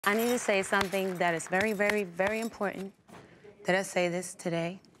I need to say something that is very, very, very important. That I say this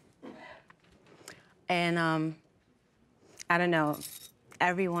today. And I don't know,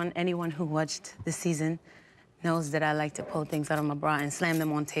 anyone who watched the season knows that I like to pull things out of my bra and slam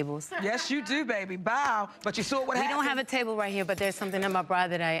them on tables. Yes, you do, baby. Bow. But you saw what happened. We don't have a table right here, but there's something in my bra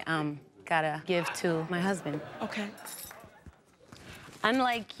that I gotta give to my husband. Okay.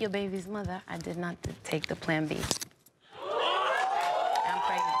 Unlike your baby's mother, I did not take the plan B. I'm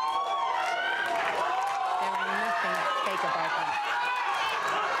pregnant. There ain't nothing fake about that.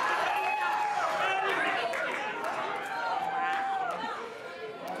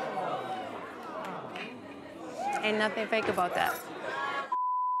 Ain't nothing fake about that.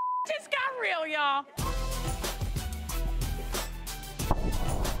 Just got real, y'all.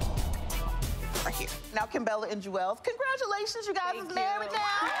 Right here. Now, Kimbella and G.O.A.T, congratulations, you guys is married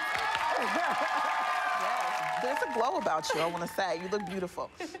now. Yes. There's a glow about you, I want to say. You look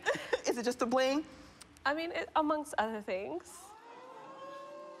beautiful. Is it just the bling? I mean, amongst other things.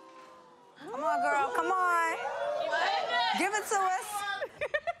 Come on, girl, come on. Give it to us.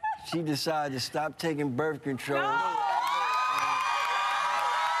 She decided to stop taking birth control. No.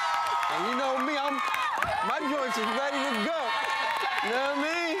 And you know me, my joints is ready to go. You know what I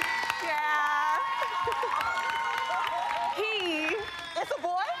mean? Yeah. It's a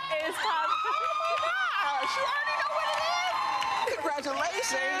boy? Is top. She already know what it is. Congratulations.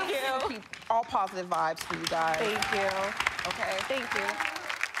 Thank you. All positive vibes for you guys. Thank you. Okay. Thank you.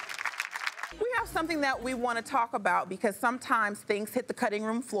 We have something that we want to talk about because sometimes things hit the cutting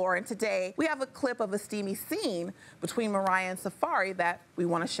room floor, and today we have a clip of a steamy scene between Mariah and Safari that we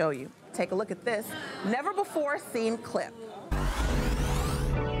want to show you. Take a look at this never before seen clip.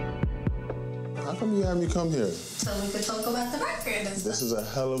 How come you had me come here? So we could talk about the record. This is a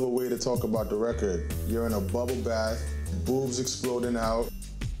hell of a way to talk about the record. You're in a bubble bath, boobs exploding out.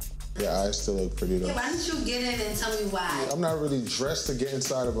 Your eyes still look pretty though. Yeah, why don't you get in and tell me why? I'm not really dressed to get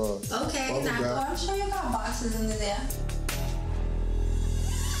inside of a okay, bubble now bath. I'm sure you got boxes under there.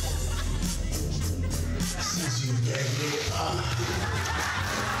 Since you gagged it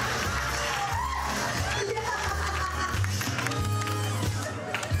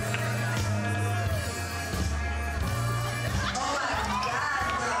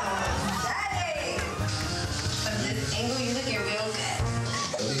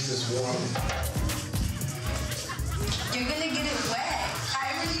warm. You're gonna get it wet.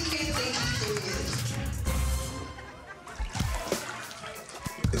 I really can't take you serious.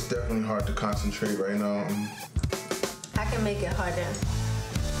 It's definitely hard to concentrate right now. I can make it harder.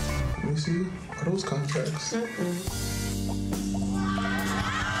 Let me see. Are those contacts?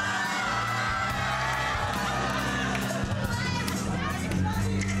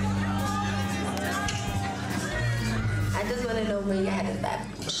 I just want to know where your head is at.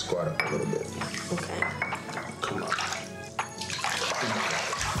 Squat up a little bit. Okay. Come on.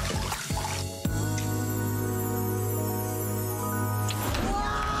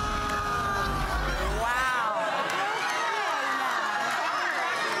 Wow.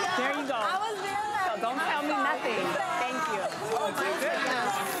 There you go. I was there. So don't tell me nothing. Thank you. Oh, my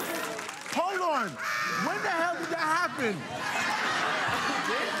goodness. Hold on. When the hell did that happen?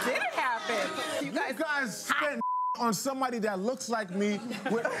 Did it happen? You guys spent on somebody that looks like me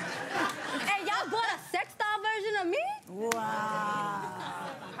with... Hey, y'all bought a sex doll version of me? Wow.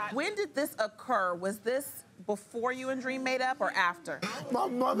 When did this occur? Was this before you and Dream made up or after? My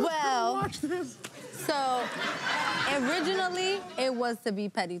mother watched this. So, originally, it was to be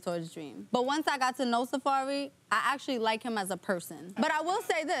petty towards Dream. But once I got to know Safari, I actually like him as a person. But I will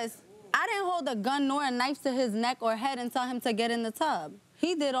say this, I didn't hold a gun nor a knife to his neck or head and tell him to get in the tub.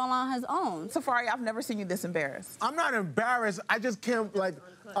 He did all on his own. Safari, I've never seen you this embarrassed. I'm not embarrassed. I just can't, like,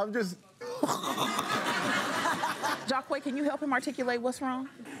 I'm just... G.O.A.T, can you help him articulate what's wrong?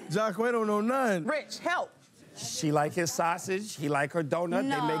 G.O.A.T don't know none. Rich, help. She like his sausage. He like her donut.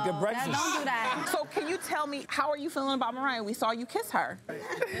 No, they make good breakfast. don't do that. So can you tell me, how are you feeling about Mariah? We saw you kiss her.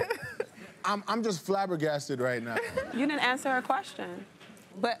 I'm just flabbergasted right now. You didn't answer her question.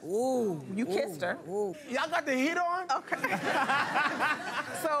 But you kissed her. Y'all got the heat on? Okay.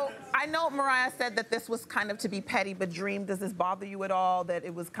 So I know Mariah said that this was kind of to be petty, but Dream, does this bother you at all, that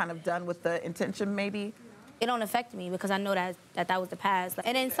it was kind of done with the intention maybe? It don't affect me because I know that was the past.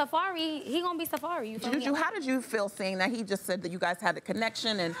 And then Safari, he gonna be Safari. You feel me? How did you feel seeing that he just said that you guys had a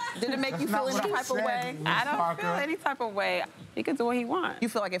connection, and did it make you feel any type of way? I don't feel any type of way. He can do what he wants. You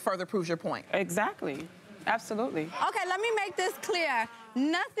feel like it further proves your point? Exactly. Absolutely. Okay, let me make this clear.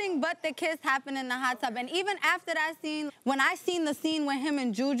 Nothing but the kiss happened in the hot tub. And even after that scene, when I seen the scene with him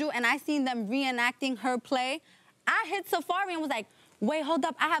and Juju and I seen them reenacting her play, I hit Safari and was like, Wait, hold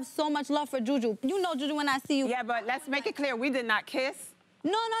up. I have so much love for Juju. You know Juju when I see you. Yeah, but let's make it clear, we did not kiss.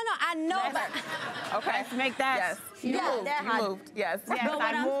 No, I know, but... Okay. Let's make that... Yes. You moved. Yes. Yes, But what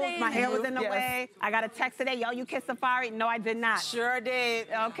I I'm moved. saying My hair was is- in the Yes. way. I got a text today. Yo, you kissed Safari? No, I did not. Sure did.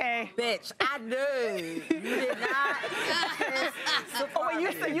 Okay. Bitch, I knew. You did not kiss Safari. Oh,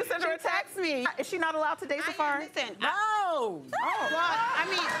 wait, you sent her a text me. Is she not allowed to date Safari? Listen, No. well, I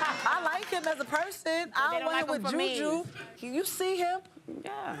mean... I like him as a person. I don't want him with Juju. You see him?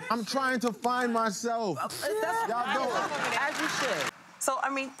 Yeah. I'm trying to find myself. Y'all do it. As you should. So,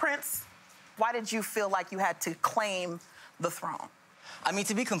 I mean, Prince, why did you feel like you had to claim the throne? I mean,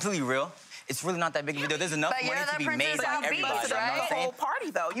 to be completely real, it's really not that big of a deal. There's enough money to be made by everybody. You know what I'm The saying? whole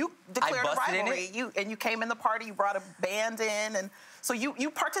party, though. You declared a busted in rivalry. You came in the party, you brought a band in, and so you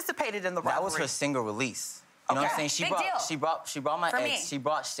participated in the rivalry. That was her single release. You know what I'm saying? She brought my ex. She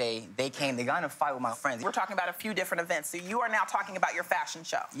brought Shay. They came. They got in a fight with my friends. We're talking about a few different events. So you are now talking about your fashion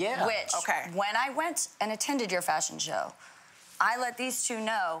show. Yeah. Which, when I went and attended your fashion show, I let these two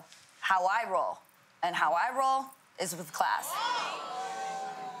know how I roll. And how I roll is with class.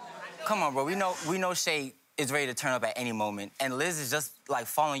 Come on, bro. We know Shay is ready to turn up at any moment. And Liz is just, like,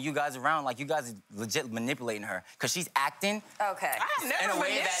 following you guys around like you guys are legit manipulating her. Because she's acting Okay. in a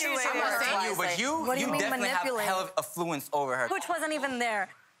way that... I'm not saying you, but you definitely have hell of affluence over her. Which wasn't even there.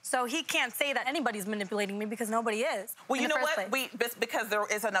 So he can't say that anybody's manipulating me because nobody is. Well, you know what? Because there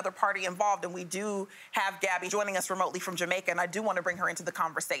is another party involved, and we do have Gabby joining us remotely from Jamaica, and I do want to bring her into the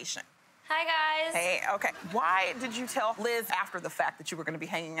conversation. Hi, guys. Hey, okay. Why did you tell Liz after the fact that you were going to be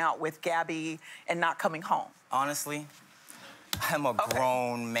hanging out with Gabby and not coming home? Honestly, I'm a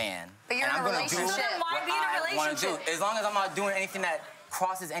grown man. But you're in a relationship. So then why be in a relationship? As long as I'm not doing anything that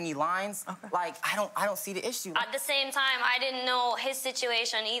crosses any lines, like, I don't see the issue. At the same time, I didn't know his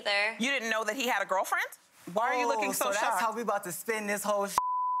situation either. You didn't know that he had a girlfriend? Why are you looking so shocked? So that's how we about to spin this whole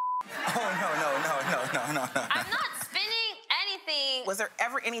Oh, no. I'm not spinning anything. Was there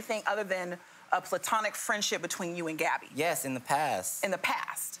ever anything other than a platonic friendship between you and Gabby? Yes, in the past. In the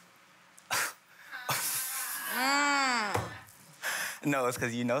past? No, it's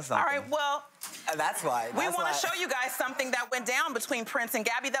because you know something. All right, well... That's why. We want to show you guys something that went down between Prince and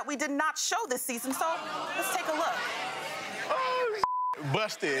Gabby that we did not show this season, so let's take a look. Oh,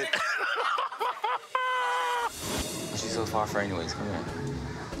 busted. She's so far for anyways, come here.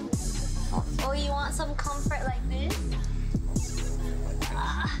 Oh, you want some comfort like this?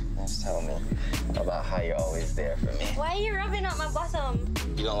 Just tell me about how you're always there for me. Why are you rubbing up my bottom?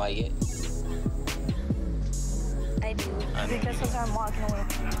 You don't like it? I do. Because sometimes I'm walking away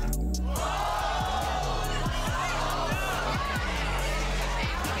from you.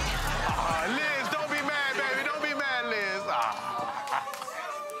 Liz, don't be mad, baby. Don't be mad, Liz.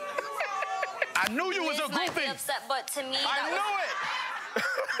 I knew you was a Liz might be groupie. upset, but to me, I knew it.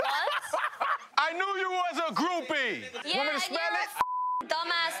 What? I knew you was a groupie. Yeah, Want me to spell it?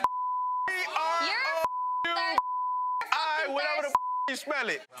 Dumbass. Whatever the you spell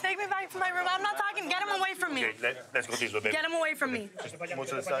it. Take me back to my room. I'm not talking. Get him away from me. Okay, let's go this way, baby. Get him away from me. Just move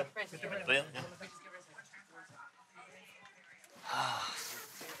to the side. Yeah.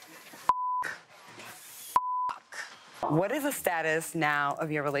 What is the status now of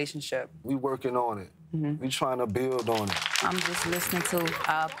your relationship? We working on it. We trying to build on it. I'm just listening to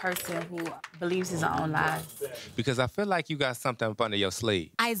a person who believes his own lies. Because I feel like you got something up under your sleeve.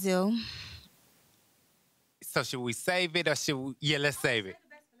 I do. So should we save it or should we... Yeah, let's save it.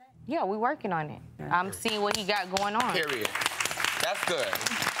 Yeah, we working on it. I'm seeing what he got going on. Period. That's good.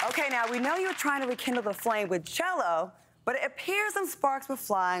 Okay, now we know you're trying to rekindle the flame with Cello, but it appears some sparks were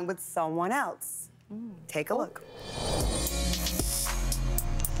flying with someone else. Take a look.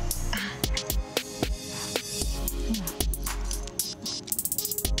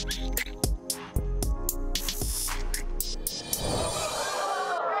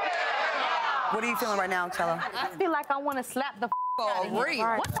 What are you feeling right now, Cello? I feel like I want to slap the out of him.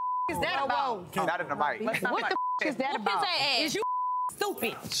 What the is that about? Not in the mic. What the is that about? Is you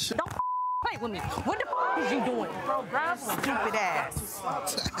stupid? Don't play with me. What the is you doing? Stupid ass.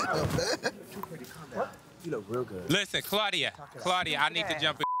 You look real good. Listen, Claudia, I need to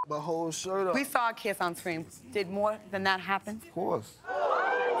jump in. My whole shirt up. We saw a kiss on screen. Did more than that happen? Of course.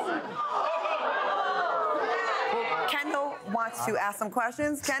 Kendall wants to ask some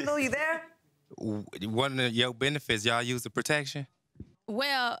questions. Kendall, you there? One of your benefits, y'all use the protection?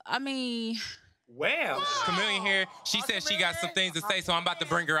 Well, I mean... Well. Chameleon here. She said she got some things to say, so I'm about to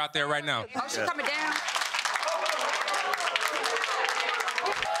bring her out there right now. Oh, she's coming down.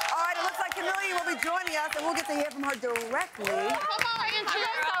 All right, it looks like Chameleon will be be joining us, and we'll get to hear from her directly. Come on, introduce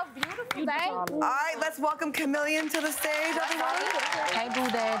yourself, beautiful, babe. All right, let's welcome Chameleon to the stage, everyone. Hey, boo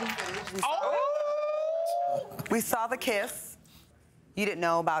daddy. We saw the kiss. You didn't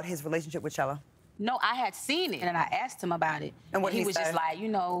know about his relationship with Chella. No, I had seen it, and I asked him about it. And what he was said? just like, you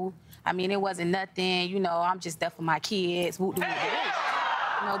know, I mean, it wasn't nothing, you know, I'm just there for my kids. You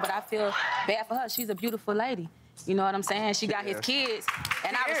know, but I feel bad for her. She's a beautiful lady. You know what I'm saying? She got his kids,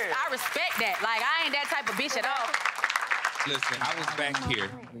 and I respect that. Like, I ain't that type of bitch at all. Listen, I was back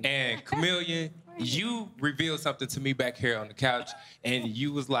here, and Chameleon, you revealed something to me back here on the couch, and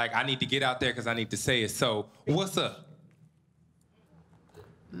you was like, I need to get out there because I need to say it. So, what's up?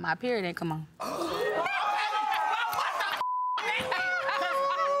 My period ain't come on.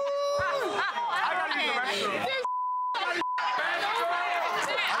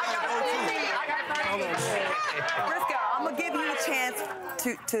 Briscoe, I'm gonna give you a chance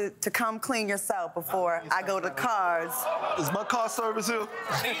to come clean yourself before I go to the cars. Is my car service here?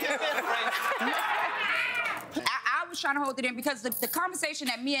 I was trying to hold it in because the conversation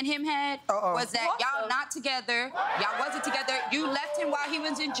that me and him had was that y'all not together, y'all wasn't together. You left him while he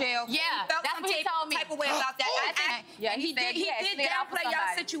was in jail. Yeah, he felt that's some what he told me. type of way about that. Yeah, he did downplay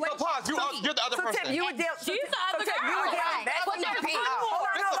y'all situation. Pause. You're the other person. Tip, you were dealing. She's the other girl. You were dealing. That's what they're doing.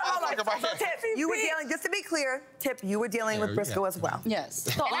 Hold on. So, Tip, you were dealing. Just to be clear, Tip, you were dealing with Briscoe as well. Yes.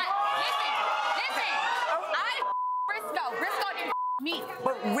 So, listen. Briscoe didn't me.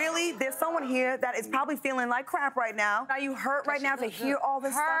 But really, there's someone here that is probably feeling like crap right now. Are you hurt right now to hear all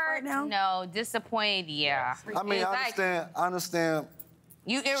this stuff right now? No, disappointed, yeah. I mean, I understand.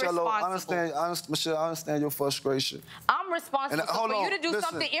 You Shello, irresponsible. Michelle, I understand your frustration. I'm responsible. And, So hold for on, you to do listen.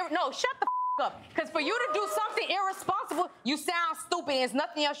 something, no, shut the up. Because for you to do something irresponsible, you sound stupid. There's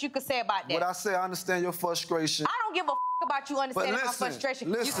nothing else you could say about that. What I say, I understand your frustration. I don't give a about you understanding my frustration.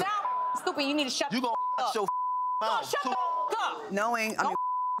 You Listen. sound stupid. You need to shut You the gonna up. your mouth. Shut the up. Knowing, I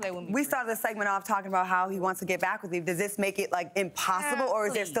mean, we started the segment off talking about how he wants to get back with you. Does this make it like impossible, or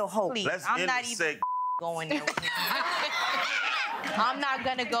is there still hope? Please. I'm not even going there with him. I'm not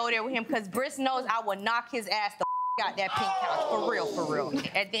gonna go there with him because Briss knows I will knock his ass the out that pink couch. For real, for real.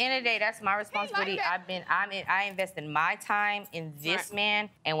 At the end of the day, that's my responsibility. I invest in my time in this man,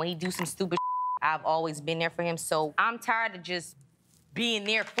 and when he do some stupid I've always been there for him. So I'm tired of just being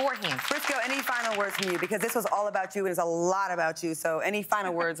there for him. Briscoe, any final words from you? Because this was all about you. It was a lot about you. So any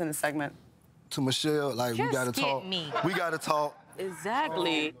final words in the segment? To Michelle, like, we gotta talk. We gotta talk.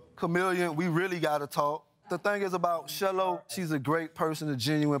 Exactly. Chameleon, we really gotta talk. The thing is about Shello, she's a great person, a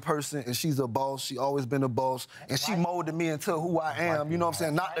genuine person, and she's a boss. She always been a boss, and she molded me into who I am, you know what I'm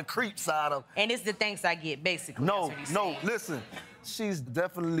saying? Not the creep side of. And it's the thanks I get, basically. No, listen. She's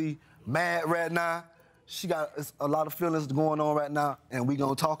definitely mad right now. She got a lot of feelings going on right now, and we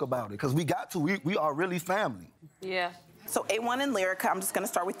gonna talk about it, because we got to. We are really family. Yeah. So A1 and Lyrica, I'm just gonna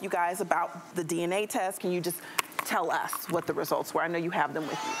start with you guys about the DNA test. Can you just tell us what the results were? I know you have them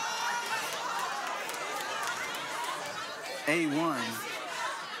with you. A1,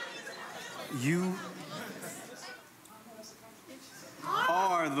 you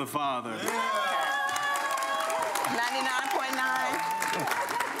are the father. 99.9.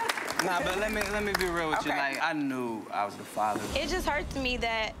 Nah, but let me be real with you. Like, I knew I was the father. It just hurts me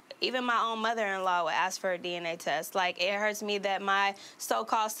that even my own mother-in-law would ask for a DNA test. Like, it hurts me that my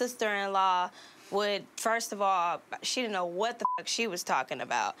so-called sister-in-law would, first of all, she didn't know what the fuck she was talking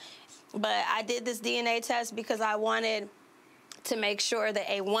about. But I did this DNA test because I wanted to make sure that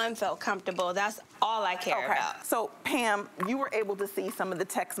A1 felt comfortable. That's all I care about. So, Pam, you were able to see some of the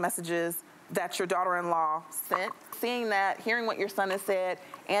text messages that your daughter-in-law sent. Seeing that, hearing what your son has said,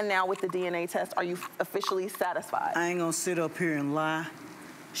 and now with the DNA test, are you officially satisfied? I ain't gonna sit up here and lie.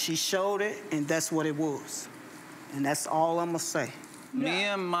 She showed it, and that's what it was. And that's all I'm gonna say. Me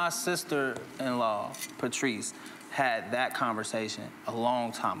and my sister-in-law, Patrice, had that conversation a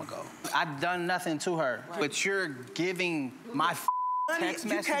long time ago. I've done nothing to her, but you're giving my text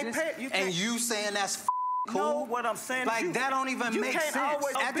messages and you saying that's cool? No, what I'm saying like, is that don't even make sense.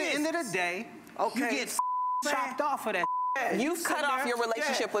 At the end of the day, you get chopped off for that. You've cut off your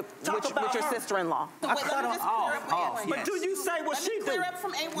relationship with your sister-in-law. I cut her off. But do you say what she do? Clear up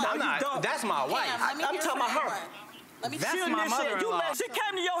from A1. I'm not. That's my wife. I'm talking about her. That's my mother-in-law. She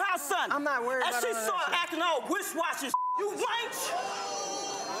came to your house, son. I'm not worried about and she started acting all wish-washy. You wench!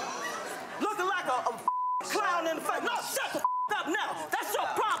 Looking like a clown in the face. No, shut the up now. That's your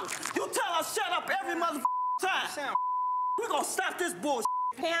problem. You tell her shut up every time. We're gonna stop this bullshit.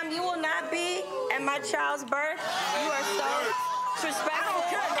 Pam, you will not be at my child's birth. You are so disrespectful.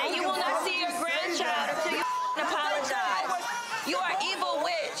 And you will not see your grandchild until you apologize. You are evil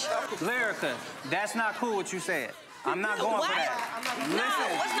witch. Lyrica, that's not cool what you said. I'm not going for that. No,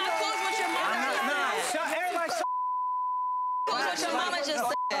 what's not cool is what your mama just said. Shut everybody. Cool is what your mama just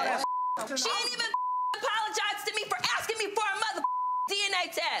said. She ain't even apologized to me for asking me for a mother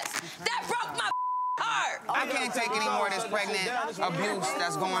DNA test. That broke my heart. I can't take any more of this pregnant abuse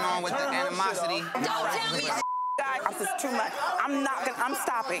that's going on with the animosity. Don't tell me. Guys, this is too much. I'm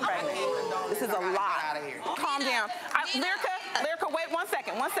stopping. This is a lot. Calm down. Lyrica, wait 1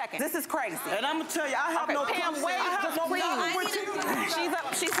 second, 1 second. This is crazy. And I'm gonna tell you, I have no Pam, problem. wait, I have just no please. problem with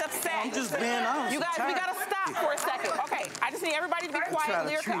you. She's upset. I'm just being honest. You guys, we gotta stop for a second. Okay, I just need everybody to be quiet.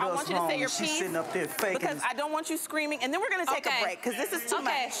 Lyrica, I want you to say your piece. She's sitting up there faking. Because I don't want you screaming, and then we're gonna take a break, because this is too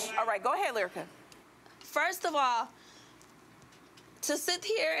much. All right, go ahead, Lyrica. First of all, to sit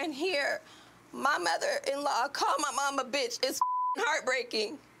here and hear my mother-in-law call my mom a bitch is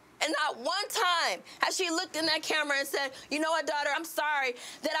heartbreaking. And not one time has she looked in that camera and said, you know what, daughter, I'm sorry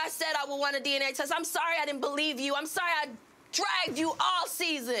that I said I would want a DNA test. I'm sorry I didn't believe you. I'm sorry I dragged you all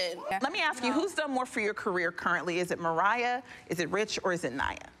season. Let me ask you, who's done more for your career currently? Is it Mariah, is it Rich, or is it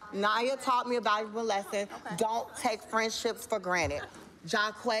Naya? Naya taught me a valuable lesson. Don't take friendships for granted.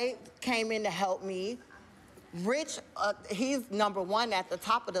 G.O.A.T came in to help me. Rich, he's #1 at the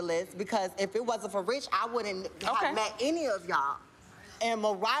top of the list, because if it wasn't for Rich, I wouldn't have met any of y'all. And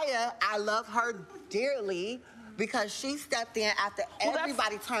Mariah, I love her dearly because she stepped in after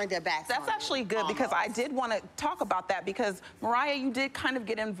everybody turned their backs on That's actually good, because I did want to talk about that, because Mariah, you did kind of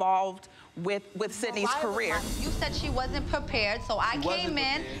get involved with Sydney's career. You said she wasn't prepared, so I came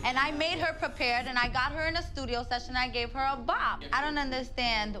in and I made her prepared, and I got her in a studio session. I gave her a bop. I don't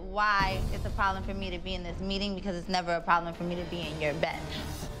understand why it's a problem for me to be in this meeting, because it's never a problem for me to be in your bed.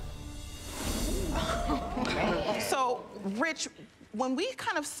 So, Rich, when we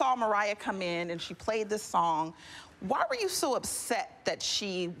kind of saw Mariah come in and she played this song, why were you so upset that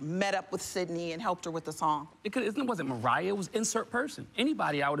she met up with Sydney and helped her with the song? Because it wasn't Mariah, it was insert person.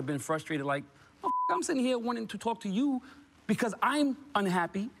 Anybody, I would have been frustrated, like, oh, I'm sitting here wanting to talk to you because I'm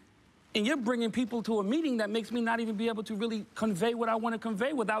unhappy, and you're bringing people to a meeting that makes me not even be able to really convey what I want to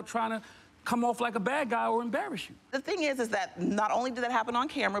convey without trying to come off like a bad guy or embarrass you. The thing is that not only did that happen on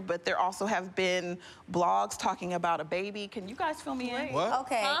camera, but there also have been blogs talking about a baby. Can you guys fill me in? What?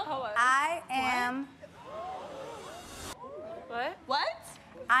 Okay, I am... What?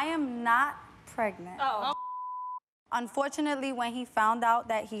 I am not pregnant. Oh. Unfortunately, when he found out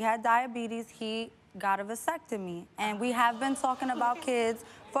that he had diabetes, he got a vasectomy. And we have been talking about kids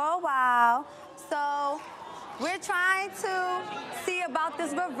for a while. So we're trying to see about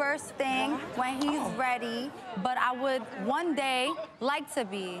this reverse thing when he's ready, but I would one day like to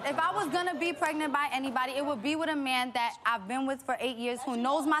be. If I was gonna be pregnant by anybody, it would be with a man that I've been with for 8 years, who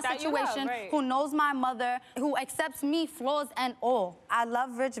knows my situation, who knows my mother, who accepts me, flaws and all. I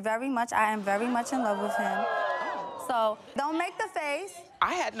love Rich very much. I am very much in love with him. So don't make the face.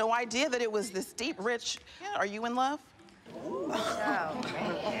 I had no idea that it was this deep. Rich, are you in love?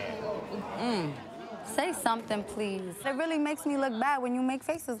 Say something, please. It really makes me look bad when you make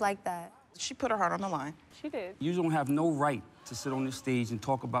faces like that. She put her heart on the line. She did. You don't have no right to sit on this stage and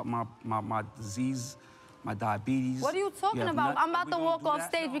talk about my disease, my diabetes. What are you talking about? I'm about to walk off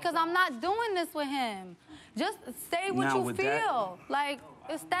stage because I'm not doing this with him. Just say what Now you with feel. Like,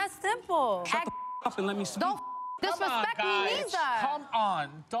 it's that simple. Shut the up and let me speak. Don't disrespect me neither. Come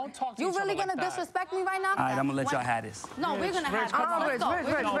on, don't talk to You each other really like gonna that. disrespect me right now? All right, I'm gonna let y'all have this. No, we're gonna have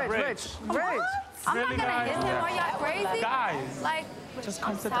this. Rich. I'm not gonna hit him. Are y'all crazy? Guys. Like, Just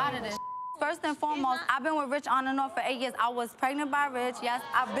come I'm sit tired down. of this. First and foremost, I've been with Rich on and off for 8 years. I was pregnant by Rich, yes.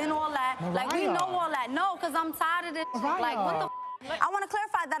 I've been all that. Like, we know all that. No, because I'm tired of this. Like, what the I want to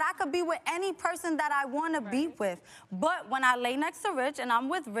clarify that I could be with any person that I want to be with. But when I lay next to Rich and I'm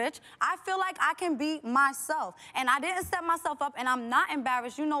with Rich, I feel like I can be myself. And I didn't set myself up, and I'm not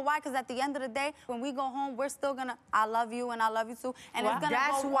embarrassed. You know why? Because at the end of the day, when we go home, we're still going to, I love you and I love you too. And it's going to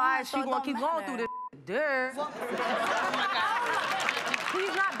That's go why on, she so it gonna don't keep going through matter. this.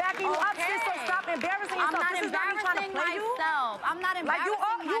 He's not backing you up, sis, so stop embarrassing yourself. I'm not This is not me trying to embarrassing play you. myself. I'm not embarrassing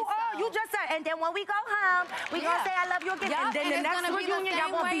myself. You just said, and then when we go home, we gonna say I love you again, and then the next reunion,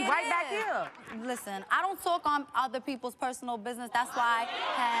 y'all gonna be right back here. Listen, I don't talk on other people's personal business. That's why,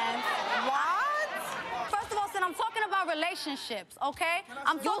 hence, what? First of all, I'm talking about relationships, okay?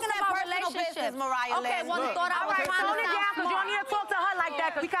 I'm talking about relationships. Mariah. Okay, well, I thought I was trying tone to it down, because you don't need to talk to her like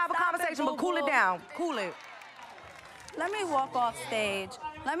that, because we can have a conversation, but cool it down. Cool it. Let me walk off stage.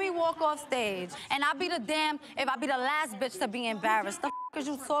 Let me walk off stage. And I'll be the damn if I be the last bitch to be embarrassed. The f is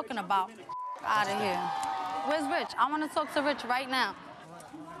you talking about? Out of here. Where's Rich? I want to talk to Rich right now.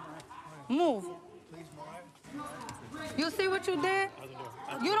 Move. You see what you did?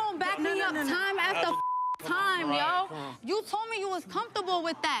 You don't back me up time after time, yo. You told me you was comfortable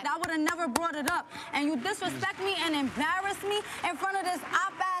with that. I would have never brought it up. And you disrespect me and embarrass me in front of this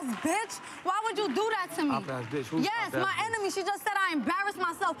op-ass bitch? Why would you do that to me? Op-ass bitch? Who's yes, op-ass my bitch? enemy. She just said I embarrassed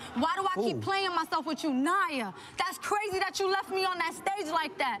myself. Why do I keep playing myself with you, Naya? That's crazy that you left me on that stage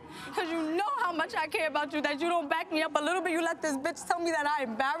like that. Because you know how much I care about you, that you don't back me up a little bit. You let this bitch tell me that I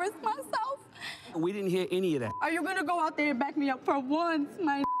embarrassed myself. We didn't hear any of that. Are you gonna go out there and back me up for once,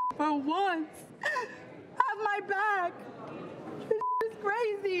 my for once? Have my back. This is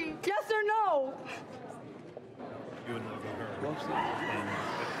crazy. Yes or no? You would never her. And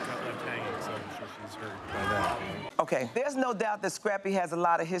got left hanging, so I'm sure she's hurt by that. Okay, there's no doubt that Scrappy has a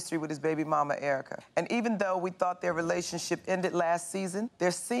lot of history with his baby mama, Erica. And even though we thought their relationship ended last season,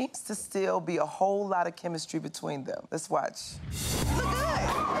 there seems to still be a whole lot of chemistry between them. Let's watch. Look good.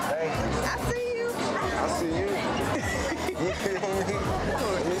 I see you. I see you. You feel me?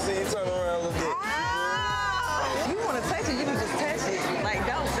 Let me see you turn around a little bit. You want to touch it, you can just touch it. Like,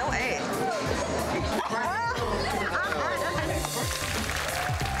 don't ask.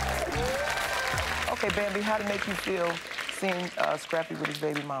 Okay, Bambi, how did it make you feel seeing Scrappy with his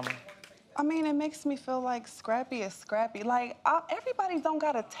baby mama? I mean, it makes me feel like Scrappy is Scrappy. Like, everybody don't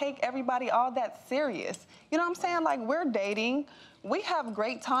gotta take everybody all that serious. You know what I'm saying? Like, we're dating, we have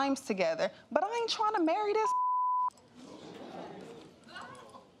great times together, but I ain't trying to marry this.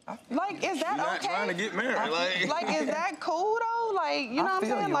 Like, is that You're not okay? trying to get married. Like, is that cool though? Like, you know what I'm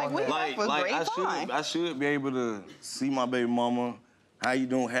saying? Like, we have a great time. I should be able to see my baby mama. How you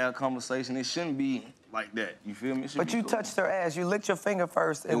doing? Have a conversation. It shouldn't be like that. You feel me? But you touched her ass. You licked your finger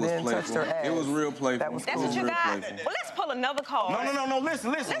first and then touched her ass. It was real playful. That was That's cool. what you got? Well, let's pull another card. No.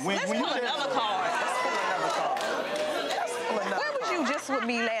 Listen. Let's pull another card. Where was you just with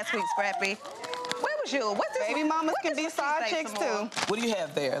me last week, Scrappy? Where was you? What's this? Baby mamas can be side chicks too. What do you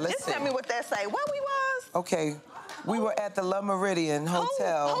have there? Let's Just see. tell me what that say. Where we was? Okay, we were at the La Meridian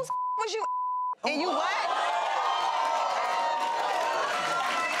Hotel. Who was you? And you what?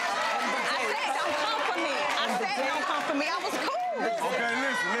 Don't come for me. I was cool. Okay,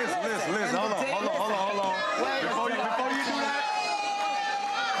 listen. Hold on. Before you do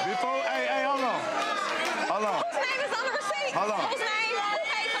that, hey, hold on. Whose name is on the receipt? Hold on. Whose name? Who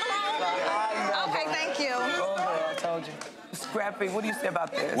paid for the loan? Okay, thank you. I told you. Scrappy, what do you say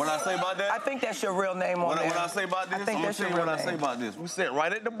about this? What I say about that? I think that's your real name on there. What I say about this? I think that's your real what I name. say about this. We sat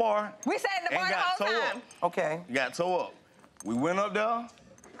right at the bar. We sat at the bar the whole time. Okay. Got towed up. We went up there.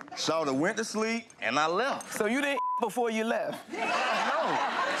 Shawty went to sleep, and I left. So you didn't before you left? No.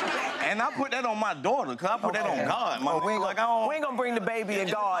 And I put that on my daughter, because I put that on God. We ain't gonna bring the baby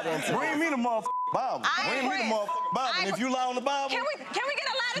and God into it. Bring me the motherfucking Bible. Bring me the motherfucking Bible. And if you lie on the Bible... Can we get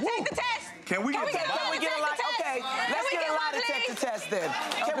a lie to take the test? Can we get a lie? Okay, let's get a lie detector test then.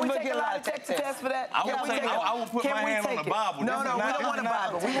 Can we take a lie detector test for that? I will put my hand on the Bible. No, we don't want a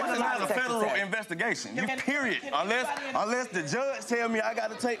Bible. We want a lie detector test. This is not a federal investigation. You period. Unless the judge tell me I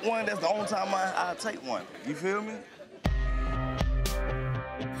gotta take one, that's the only time I take one. You feel me?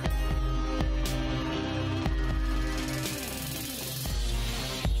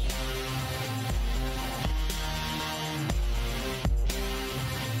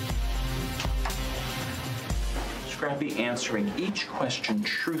 Scrappy answering each question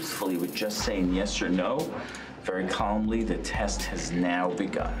truthfully with just saying yes or no. Very calmly, the test has now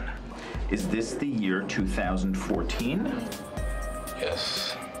begun. Is this the year 2014?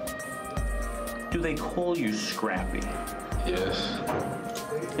 Yes. Do they call you Scrappy? Yes.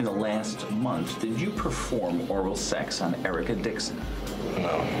 In the last month, did you perform oral sex on Erica Dixon?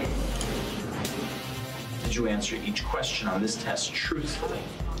 No. Did you answer each question on this test truthfully?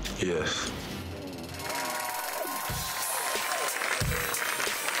 Yes.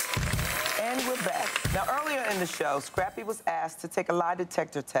 And we're back. Now, earlier in the show, Scrappy was asked to take a lie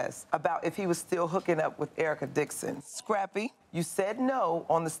detector test about if he was still hooking up with Erica Dixon. Scrappy, you said no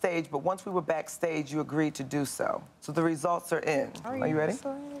on the stage, but once we were backstage, you agreed to do so. So the results are in. Are you ready?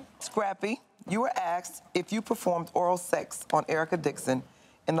 Scrappy, you were asked if you performed oral sex on Erica Dixon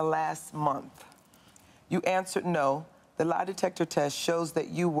in the last month. You answered no. The lie detector test shows that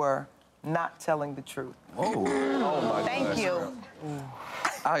you were not telling the truth. Oh my Thank you.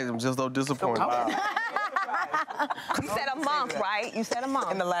 I am just so disappointed. You said a month, right? You said a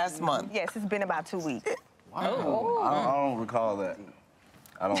month. In the last month. Yes, it's been about 2 weeks. Oh. I don't recall that.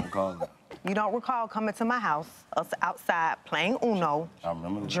 You don't recall coming to my house, us outside playing Uno, I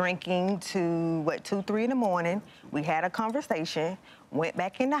remember that. drinking to, 2, 3 in the morning. We had a conversation, went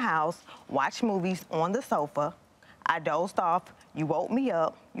back in the house, watched movies on the sofa. I dozed off, you woke me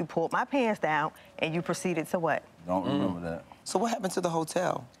up, you pulled my pants down, and you proceeded to what? Don't remember that. So what happened to the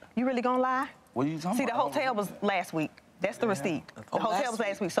hotel? You really gonna lie? What are you talking See, the about? hotel was last week. That's the receipt. The hotel was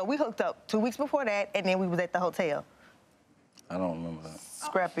last week. So we hooked up 2 weeks before that, and then we was at the hotel. I don't remember that.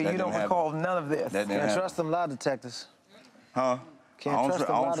 Scrappy, you don't recall none of this. Can't trust them lie detectors. Huh? Can't trust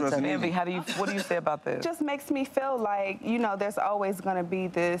them lie detectors. Envy, what do you say about this? It just makes me feel like, you know, there's always going to be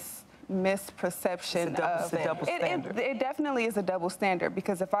this misperception of it definitely is a double standard,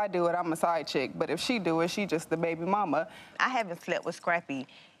 because if I do it, I'm a side chick, but if she do it, she just the baby mama. I haven't slept with Scrappy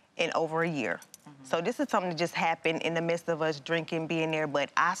in over a year. So this is something that just happened in the midst of us drinking, being there, but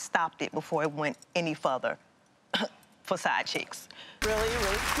I stopped it before it went any further for side chicks. Really,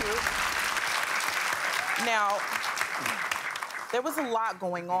 really cute. Now, there was a lot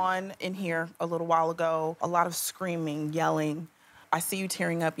going on in here a little while ago, a lot of screaming, yelling. I see you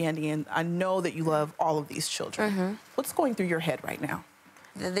tearing up, Yandy, and I know that you love all of these children. What's going through your head right now?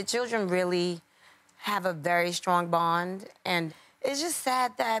 The children really have a very strong bond, and it's just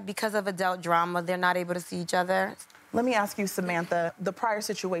sad that because of adult drama, they're not able to see each other. Let me ask you, Samantha, the prior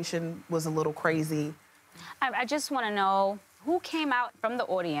situation was a little crazy. I just want to know who came out from the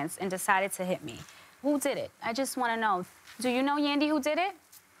audience and decided to hit me. Who did it? I just want to know. Do you know, Yandy, who did it?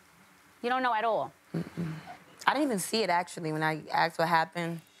 You don't know at all? I didn't even see it, actually. When I asked what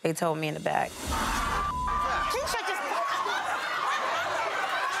happened, they told me in the back.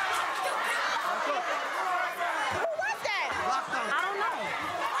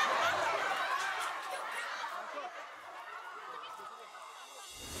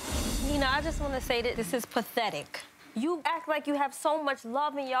 I just want to say that this is pathetic. You act like you have so much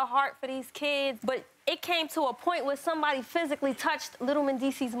love in your heart for these kids, but it came to a point where somebody physically touched little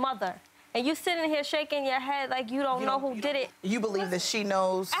Mendici's mother. And you sitting here shaking your head like you don't know who did it. You believe that she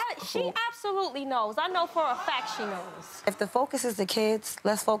knows? She absolutely knows. I know for a fact she knows. If the focus is the kids,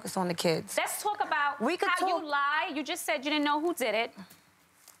 let's focus on the kids. Let's talk about how you lie. You just said you didn't know who did it.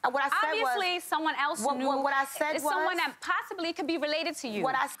 What I said Obviously, someone else knew. What I said was... someone that possibly could be related to you.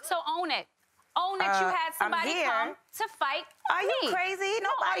 So own it. Own that you had somebody come to fight Are you crazy?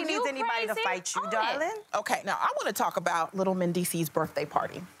 Nobody needs anybody to fight you, darling. Okay, now I want to talk about little Mendici's birthday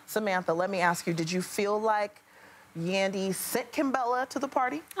party. Samantha, let me ask you, did you feel like Yandy sent Kimbella to the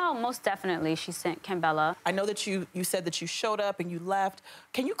party? Oh, most definitely she sent Kimbella. I know that you said that you showed up and you left.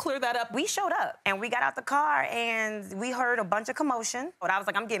 Can you clear that up? We showed up and we got out the car and we heard a bunch of commotion. But I was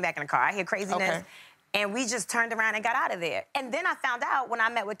like, I'm getting back in the car. I hear craziness. Okay. And we just turned around and got out of there. And then I found out when I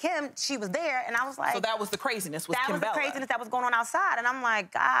met with Kim, she was there, and I was like... So that was the craziness with Kimbella? That was the craziness that was going on outside. And I'm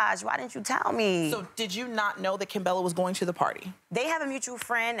like, gosh, why didn't you tell me? So did you not know that Kimbella was going to the party? They have a mutual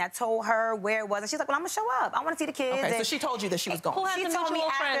friend that told her where it was. And she's like, well, I'm going to show up. I want to see the kids. Okay, so she told you that she was going. Who has a mutual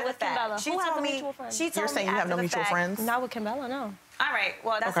friend with Kimbella? She told me... You're saying you have no mutual friends? Not with Kimbella, no. All right,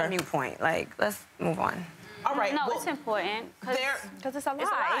 well, that's a mute point. Like, let's move on. All right. No, it's important because it's a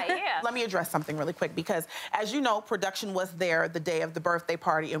lie. Yeah. Let me address something really quick because, as you know, production was there the day of the birthday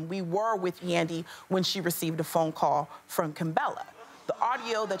party, and we were with Yandy when she received a phone call from Kimbella. The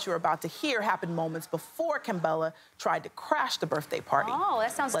audio that you're about to hear happened moments before Kimbella tried to crash the birthday party. Oh,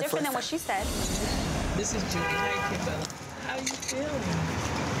 that sounds different than what she said. This is Judy. Hi, Kimbella. How you feeling?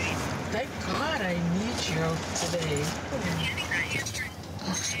 Thank God I need you today.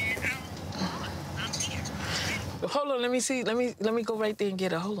 Hold on, let me see. Let me go right there and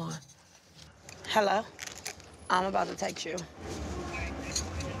get her. Hold on. Hello? I'm about to text you.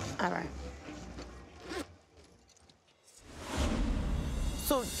 All right.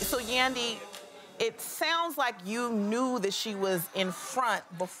 So Yandy, it sounds like you knew that she was in front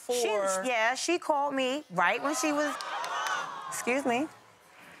before... She called me right when she was... Excuse me.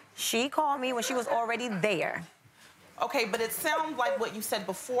 She called me when she was already there. Okay, but it sounds like what you said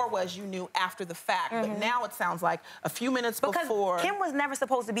before was you knew after the fact, but now it sounds like a few minutes before... Kim was never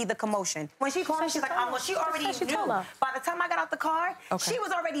supposed to be the commotion. When she called me, she's like, well, she already knew. By the time I got out the car, she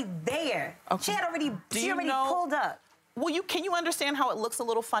was already there. She had already, pulled up. Well, can you understand how it looks a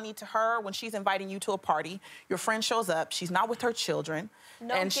little funny to her when she's inviting you to a party? Your friend shows up, she's not with her children.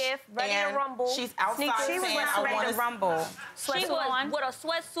 No gift, ready to rumble. She's outside She was not ready to rumble. She was with a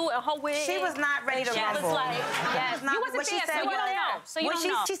sweatsuit and her wig. She was not ready to rumble. She was like, yes. You wasn't there, so you don't know. So you don't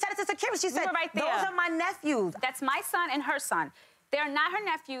know. She said it to security. She said, right there. those are my nephews. That's my son and her son. They're not her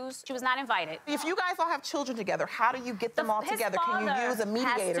nephews. She was not invited. If you guys all have children together, how do you get them all together? Can you use a mediator?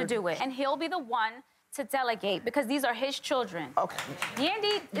 Has to do it, and he'll be the one to delegate because these are his children. Okay.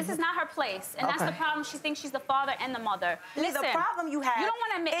 Yandy, this is not her place, and that's the problem. She thinks she's the father and the mother. Listen, the problem you have don't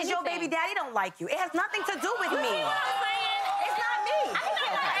want to admit is your baby daddy don't like you. It has nothing to do with me. You know what I'm saying? It's not me. I know.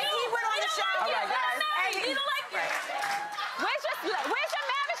 He went on the show. All right, guys. He don't like you.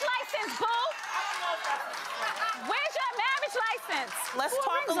 innocence. Let's Who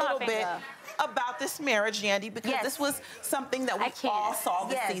talk a rings on little my bit finger? about this marriage, Yandy, because this was something that we all saw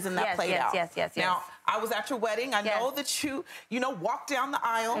this season that played out. Yes. Now, I was at your wedding. I know that you walked down the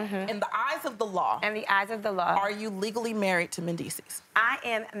aisle. In the eyes of the law. In the eyes of the law. Are you legally married to Mendices? I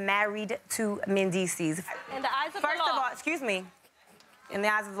am married to Mendices. In the eyes of the law. First of all, excuse me. In the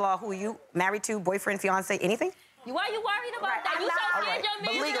eyes of the law, who are you married to? Boyfriend, fiance, anything? Why are you worried about that? You so scared your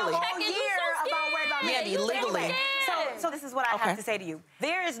man is gonna check it. You so scared. Yeah, legally. So this is what I have to say to you.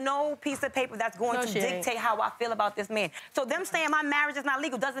 There is no piece of paper that's going to dictate how I feel about this man. So them saying my marriage is not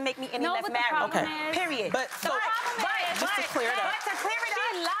legal doesn't make me any less married. Period. But just to clear it up. To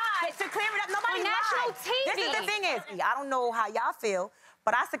clear it up, nobody lied. national TV. This is the thing is, I don't know how y'all feel,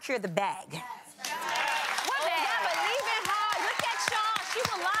 but I secured the bag. What bag? I believe in her. Look at Sean. She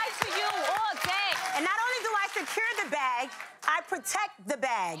will lie to you all day. And not only do I secure the bag, I protect the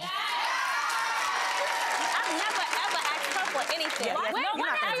bag. I've never ever asked her for anything. You're not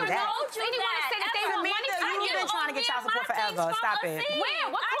gonna do that. You've been trying to get child support forever. Stop it.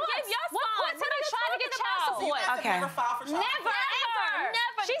 When? What courts are they trying to get child support? Okay. Never, ever.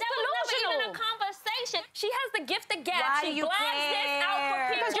 She's delusional. Even a conversation. She has the gift of gab. Why She do you blasts this out for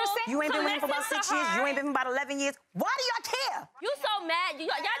care? people. You ain't been with him for about 6 years. You ain't been with him about 11 years. Why do y'all care? You so mad.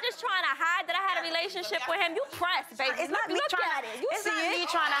 Y'all just trying to hide that I had a relationship with him. You pressed, baby. It's not me trying to. It's not me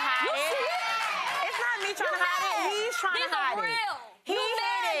trying to hide it. It's not me trying to hide it. He's trying to hide it. He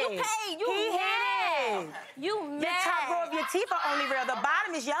hid it. You paid. You mad. You mad. The top row of your teeth are only real. The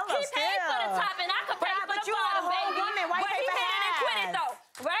bottom is yellow. He paid for the top, and I could pay for the bottom, baby. Why but he hit it and quit it though,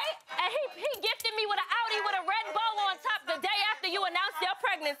 right? And he gifted me with an Audi with a red bow on top the day after you announced your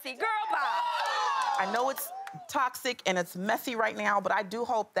pregnancy. Girl, bye. I know it's toxic and it's messy right now, but I do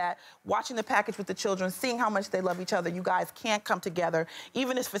hope that watching the package with the children, seeing how much they love each other, you guys can come together,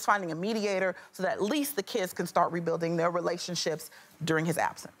 even if it's finding a mediator, so that at least the kids can start rebuilding their relationships during his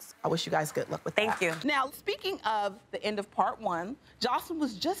absence. I wish you guys good luck with that. Thank you. Now, speaking of the end of part 1, Jocelyn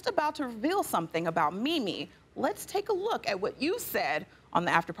was just about to reveal something about Mimi. Let's take a look at what you said on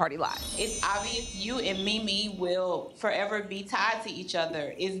the After Party Live. It's obvious you and Mimi will forever be tied to each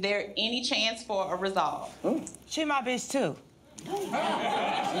other. Is there any chance for a resolve? She my bitch too.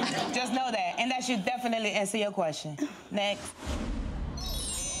 Just know that. And that should definitely answer your question. Next.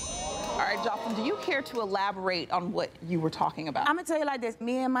 All right, Jocelyn, do you care to elaborate on what you were talking about? I'm gonna tell you like this.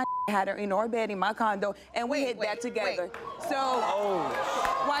 Me and my had her in our bed in my condo, and we hit that together. So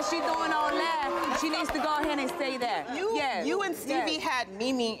while she doing all that, she needs to go ahead and stay there. You and Stevie had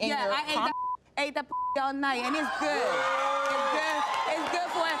Mimi in your I ate that all night, and it's good. It's good. It's good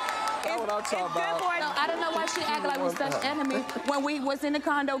for it. That's what I'm talking about. No, I don't know why she act like we're such enemies when we was in the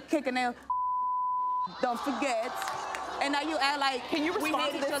condo kicking them. Don't forget. And now you act like we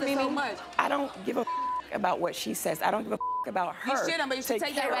hate each other so much. I don't give a about what she says. I don't give a about her. You shouldn't, but you should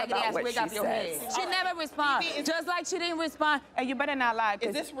take that raggedy ass wig off your head. She never responds. Just like she didn't respond. And you better not lie.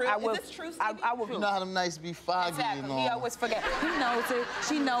 Is this real? Is this true, Stevie? I will. You know how them nights be foggy, Exactly. you know. He always forget. He knows it.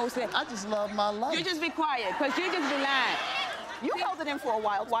 She knows it. I just love my life. You just be quiet, because you just be lying. You held it in for a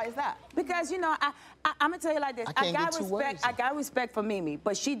while. Why is that? Because, you know, I'm going to tell you like this. I got respect for Mimi,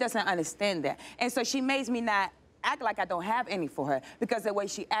 but she doesn't understand that. And so she makes me not act like I don't have any for her, because the way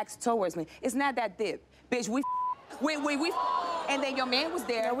she acts towards me, it's not that deep. Bitch, we and then your man was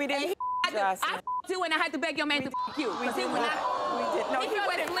there. No, we didn't. I too, and I had to beg your man to you. Because he would not. No, he fell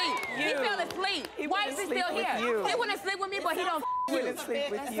asleep. He fell asleep. Why is he still here? He wouldn't sleep with me, but he don't He wouldn't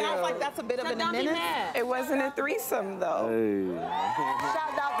sleep with you. Sounds like that's a bit of an menace. It wasn't a threesome, though.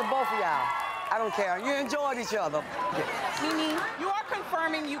 Shout out to both of y'all. I don't care. You enjoyed each other. Mimi, you are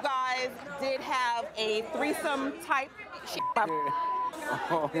confirming you guys did have a threesome type.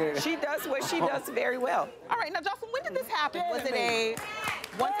 She does what she does very well. All right, now, Jocelyn, when did this happen? Was it a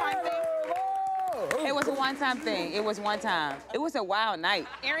one-time thing? It was a one-time thing. It was one time. It was a wild night.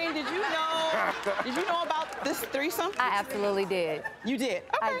 Arian, did you know about this threesome? I absolutely did. You did?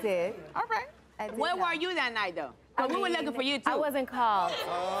 Okay. I did. All right. Where were you that night, though? We were looking for you, too. I wasn't called,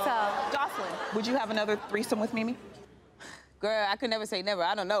 so. Jocelyn, would you have another threesome with Mimi? Girl, I could never say never.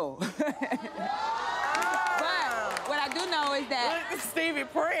 I don't know. But what I do know is that... Look at Stevie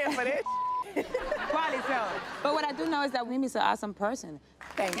praying for this. Probably so. But what I do know is that Mimi's an awesome person.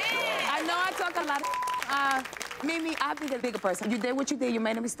 Thank you. I know I talk a lot of... Mimi, I'll be the bigger person. You did what you did. You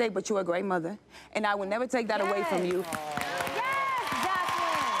made a mistake, but you're a great mother. And I will never take that away from you.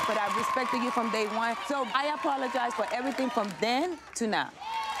 But I've respected you from day one. So I apologize for everything from then to now.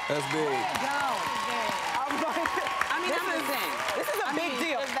 That's big. I'm This is a big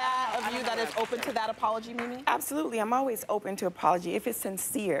deal. Is that of you that is open to that apology, Mimi? Absolutely. I'm always open to apology if it's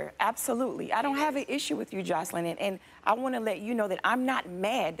sincere. Absolutely. I don't have an issue with you, Jocelyn, and I want to let you know that I'm not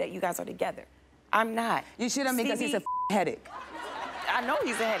mad that you guys are together. I'm not. You shouldn't because he's a headache. I know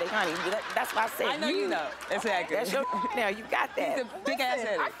he's a headache, honey. That's why I said I know you know. Exactly. That's your, now, you got that. He's a big-ass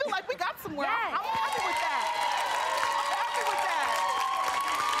headache. I feel like we got somewhere. Yes. I'm happy with that. I'm happy with that.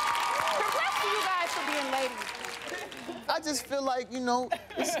 Congrats to you guys for being ladies. I just feel like, you know,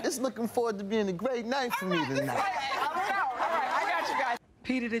 it's looking forward to being a great night for me tonight. All right, I got you guys.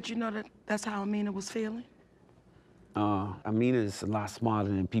 Peter, did you know that that's how Amina was feeling? Amina is a lot smarter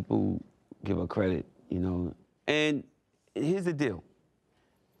than people give her credit, you know. And here's the deal.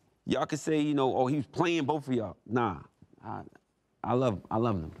 Y'all could say, you know, oh, he was playing both of y'all. Nah, I love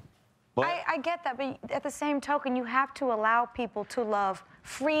them. But I get that, but at the same token, you have to allow people to love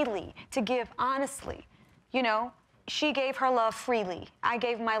freely, to give honestly. You know, she gave her love freely. I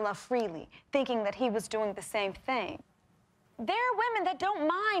gave my love freely, thinking that he was doing the same thing. There are women that don't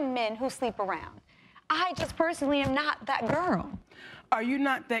mind men who sleep around. I just personally am not that girl. Are you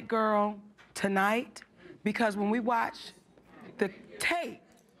not that girl tonight? Because when we watch the tape...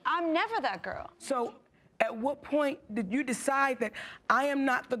 I'm never that girl. So at what point did you decide that I am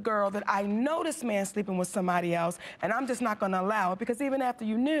not the girl, that I know this man sleeping with somebody else, and I'm just not going to allow it? Because even after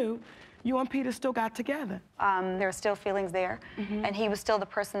you knew, you and Peter still got together. There were still feelings there, and he was still the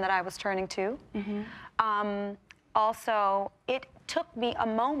person that I was turning to. Also, it took me a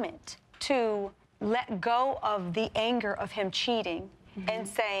moment to let go of the anger of him cheating and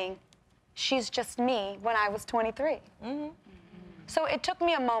saying, she's just me when I was 23. So it took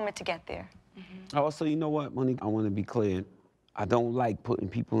me a moment to get there. also, you know what, Monique? I want to be clear. I don't like putting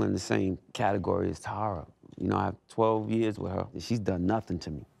people in the same category as Tara. You know, I have 12 years with her, and she's done nothing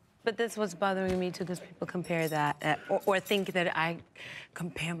to me. But that's what's bothering me, too, because people compare that, or think that I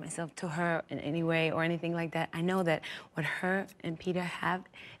compare myself to her in any way or anything like that. I know that what her and Peter have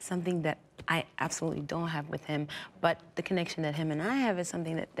is something that I absolutely don't have with him, but the connection that him and I have is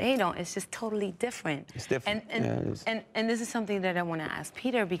something that they don't. It's just totally different. It's different. And this is something that I want to ask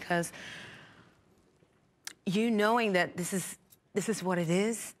Peter, because you knowing that this is what it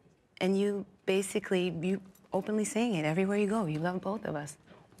is, and you openly saying it everywhere you go. You love both of us.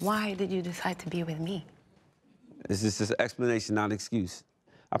 Why did you decide to be with me? This is just an explanation, not an excuse.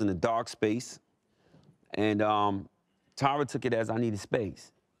 I was in a dark space, and Tara took it as I needed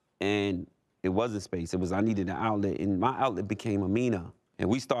space. And it wasn't space, it was I needed an outlet, and my outlet became Amina. And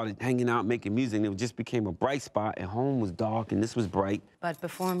we started hanging out, making music, and it just became a bright spot, and home was dark, and this was bright. But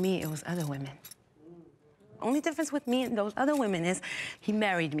before me, it was other women. Only difference with me and those other women is he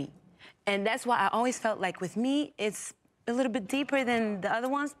married me. And that's why I always felt like with me, it's a little bit deeper than the other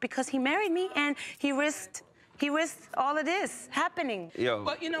ones, because he married me and he risked all of this happening. Yo,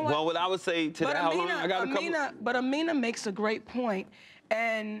 but you know what? Well, what I would say to that, But Amina makes a great point.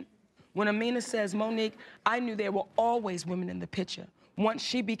 And when Amina says, Monique, I knew there were always women in the picture. Once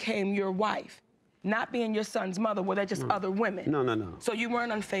she became your wife, not being your son's mother, were there just other women? No. So you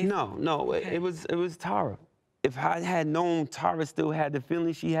weren't unfaithful? No, okay. it was Tara. If I had known Tara still had the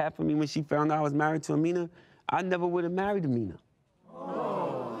feeling she had for me when she found out I was married to Amina, I never would have married Amina.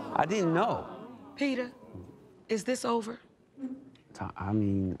 Oh. I didn't know. Peter, is this over? I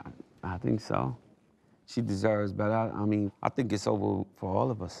mean, I think so. She deserves better. I mean, I think it's over for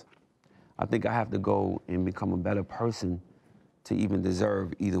all of us. I think I have to go and become a better person to even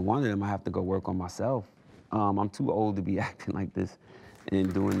deserve either one of them. I have to go work on myself. I'm too old to be acting like this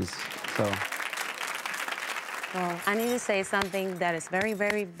and doing this, so. Well, I need to say something that is very,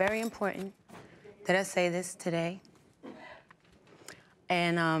 very, very important. Did I say this today?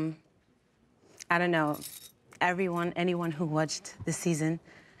 And I don't know, anyone who watched this season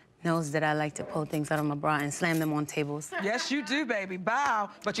knows that I like to pull things out of my bra and slam them on tables. Yes, you do, baby. Bow.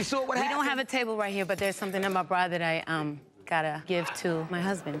 But you saw what happened. We don't have a table right here, but there's something in my bra that I gotta give to my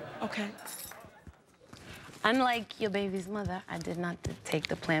husband. Okay. Unlike your baby's mother, I did not take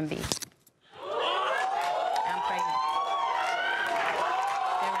the Plan B. I'm pregnant.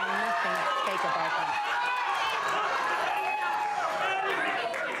 There was nothing fake about that.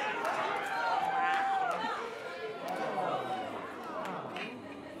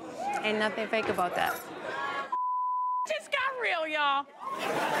 Ain't nothing fake about that. Just got real, y'all.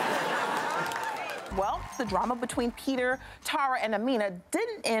 Well, the drama between Peter, Tara, and Amina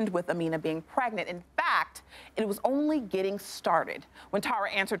didn't end with Amina being pregnant. In fact, it was only getting started. When Tara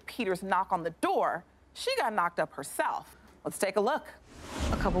answered Peter's knock on the door, she got knocked up herself. Let's take a look.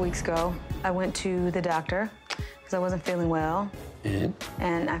 A couple weeks ago, I went to the doctor because I wasn't feeling well.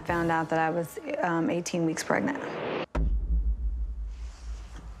 And I found out that I was 18 weeks pregnant.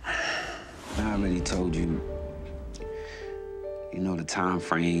 already told you, you know, the time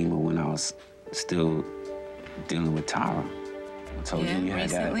frame of when I was still dealing with Tara. I told you we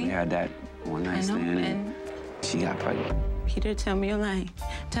had that one night stand and she got pregnant. Peter, tell me you're lying.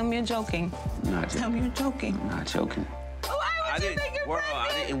 Tell me you're joking. I'm not joking. Tell me you're joking. I'm not joking. Why would you think you're pregnant?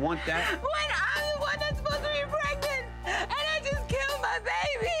 I didn't want that. When I'm the one that's supposed to be pregnant, and I just killed my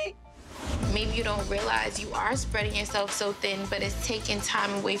baby. Maybe you don't realize you are spreading yourself so thin, but it's taking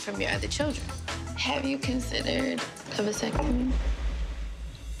time away from your other children. Have you considered a vasectomy?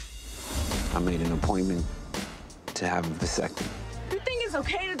 I made an appointment to have a vasectomy. You think it's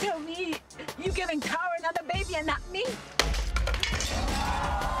okay to tell me you giving Tara another baby and not me?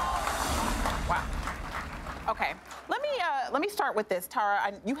 Wow. Okay, let me start with this,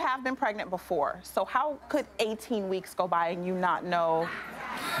 Tara. You have been pregnant before, so how could 18 weeks go by and you not know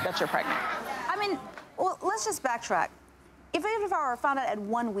that you're pregnant? I mean, well, let's just backtrack. Even if I were found out at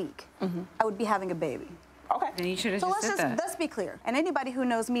 1 week, I would be having a baby. Okay. Then you should have So just said that. let's be clear. And anybody who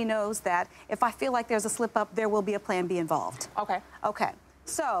knows me knows that if I feel like there's a slip up, there will be a plan B involved. Okay. Okay.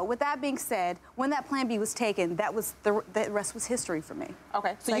 So with that being said, when that plan B was taken, the rest was history for me.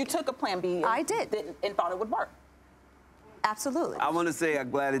 Okay. So you took a plan B. I did. And thought it would work. Absolutely. I want to say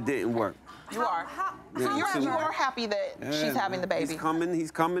I'm glad it didn't work. You are. You are happy that she's having the baby.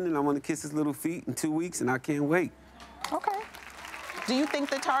 He's coming, and I want to kiss his little feet in 2 weeks, and I can't wait. Okay. Do you think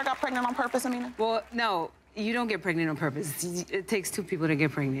that Tara got pregnant on purpose, Amina? Well, no, you don't get pregnant on purpose. It takes 2 people to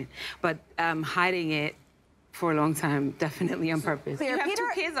get pregnant. But hiding it for a long time, definitely on purpose. Clear. You have Peter,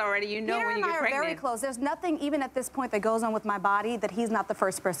 2 kids already, you know when you get Peter and I are very close. There's nothing, even at this point, that goes on with my body that he's not the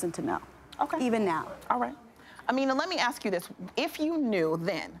first person to know. Okay. Even now. All right. Amina, let me ask you this. If you knew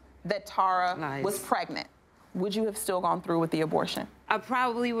then that Tara was pregnant, would you have still gone through with the abortion? I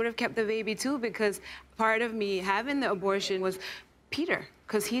probably would have kept the baby too, because part of me having the abortion was Peter,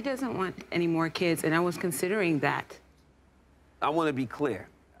 because he doesn't want any more kids, and I was considering that. I want to be clear.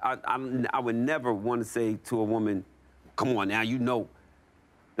 I would never want to say to a woman, come on now, you know.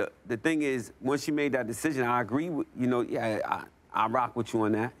 The thing is, once she made that decision, I agree with, you know, yeah, I rock with you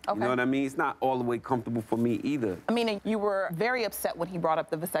on that. Okay. You know what I mean? It's not all the way comfortable for me either. Amina, you were very upset when he brought up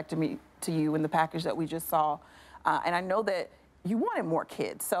the vasectomy to you in the package that we just saw. And I know that you wanted more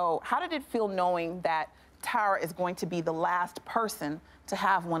kids. So how did it feel knowing that Tara is going to be the last person to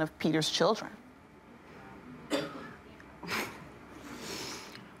have one of Peter's children?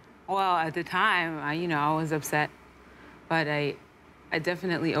 Well, at the time, I was upset, but I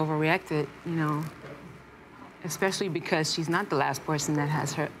definitely overreacted, you know, especially because she's not the last person that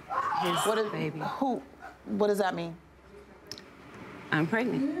has his baby. What does that mean? I'm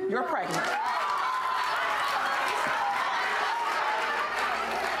pregnant. You're pregnant.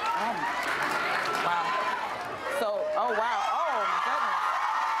 Wow. So, oh, wow. Oh, my goodness.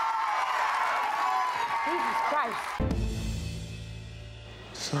 Jesus Christ.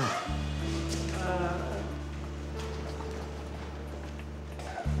 So,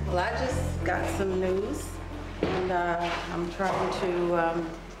 well, I just got some news, and I'm trying to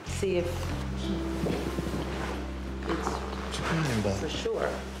see if it's for sure.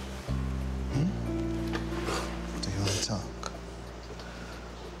 Do you want to talk?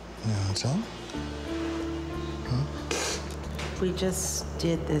 You want to talk? Huh? We just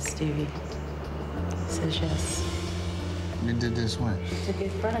did this, Stevie. He says yes. You did this when? Took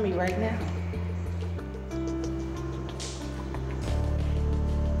it in front of me right now.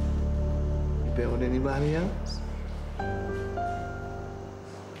 You been with anybody else?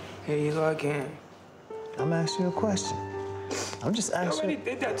 Here you go again. I'm asking you a question. I'm just asking. You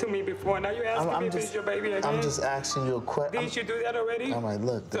already did that to me before. Now you're asking me if it's your baby again. I'm just asking you a question. Didn't you do that already? All right,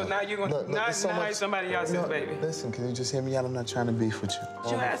 look. So now you're gonna now it's somebody else's baby. Listen, can you just hear me out? I'm not trying to beef with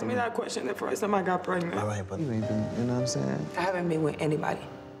you. You asked me that question the first time I got pregnant. All right, but you ain't been, you know what I'm saying? I haven't been with anybody.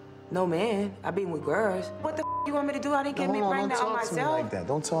 No man. I've been with girls. What the you want me to do? I didn't get me pregnant on myself. Don't talk to me like that.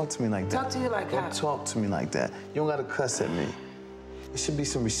 Don't talk to me like that. Talk to you like how? Don't talk to me like that. You don't gotta cuss at me. There should be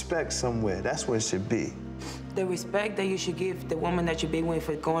some respect somewhere. That's where it should be. The respect that you should give the woman that you've been with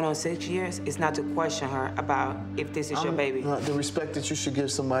for going on 6 years is not to question her about if this is your baby. The respect that you should give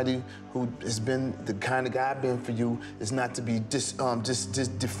somebody who has been the kind of guy I've been for you is not to be just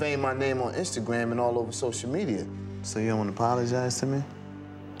defame my name on Instagram and all over social media. So you don't want to apologize to me?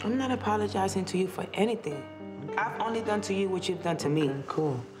 I'm not apologizing to you for anything. I've only done to you what you've done to me. Okay,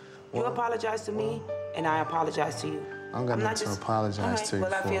 cool. You apologize to me, and I apologize to you. I don't got nothing to apologize to you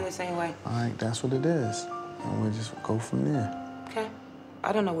Well, I for. feel the same way. All right, that's what it is. And we'll just go from there. Okay.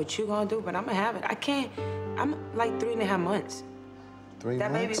 I don't know what you're gonna do, but I'm gonna have it. I can't. I'm like 3.5 months. 3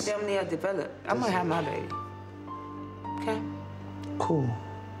 that months? baby's damn near developed. I'm gonna have my baby. Okay? Cool.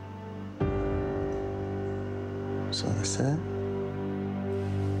 So I said,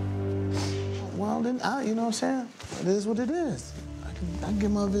 well, then, you know what I'm saying? It is what it is. I can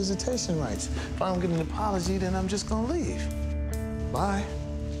get my visitation rights. If I don't get an apology, then I'm just gonna leave. Bye.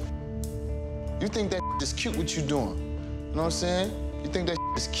 You think that is cute what you doing? You know what I'm saying? You think that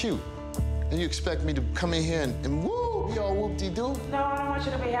is cute? And you expect me to come in here and woo, be all whoop-de-doo? No, I don't want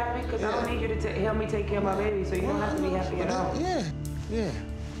you to be happy because I don't need you to help me take care of my baby, so you don't have to be happy at all. Yeah, yeah. You know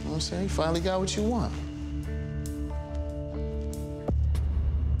what I'm saying? You finally got what you want.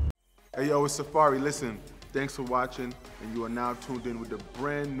 Hey, yo, it's Safari. Listen, thanks for watching, and you are now tuned in with the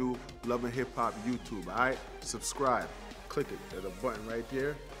brand new Love and Hip Hop YouTube, all right? Subscribe. Click it. There's a button right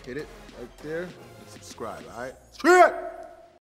there. Hit it right there and subscribe, all right? Straight!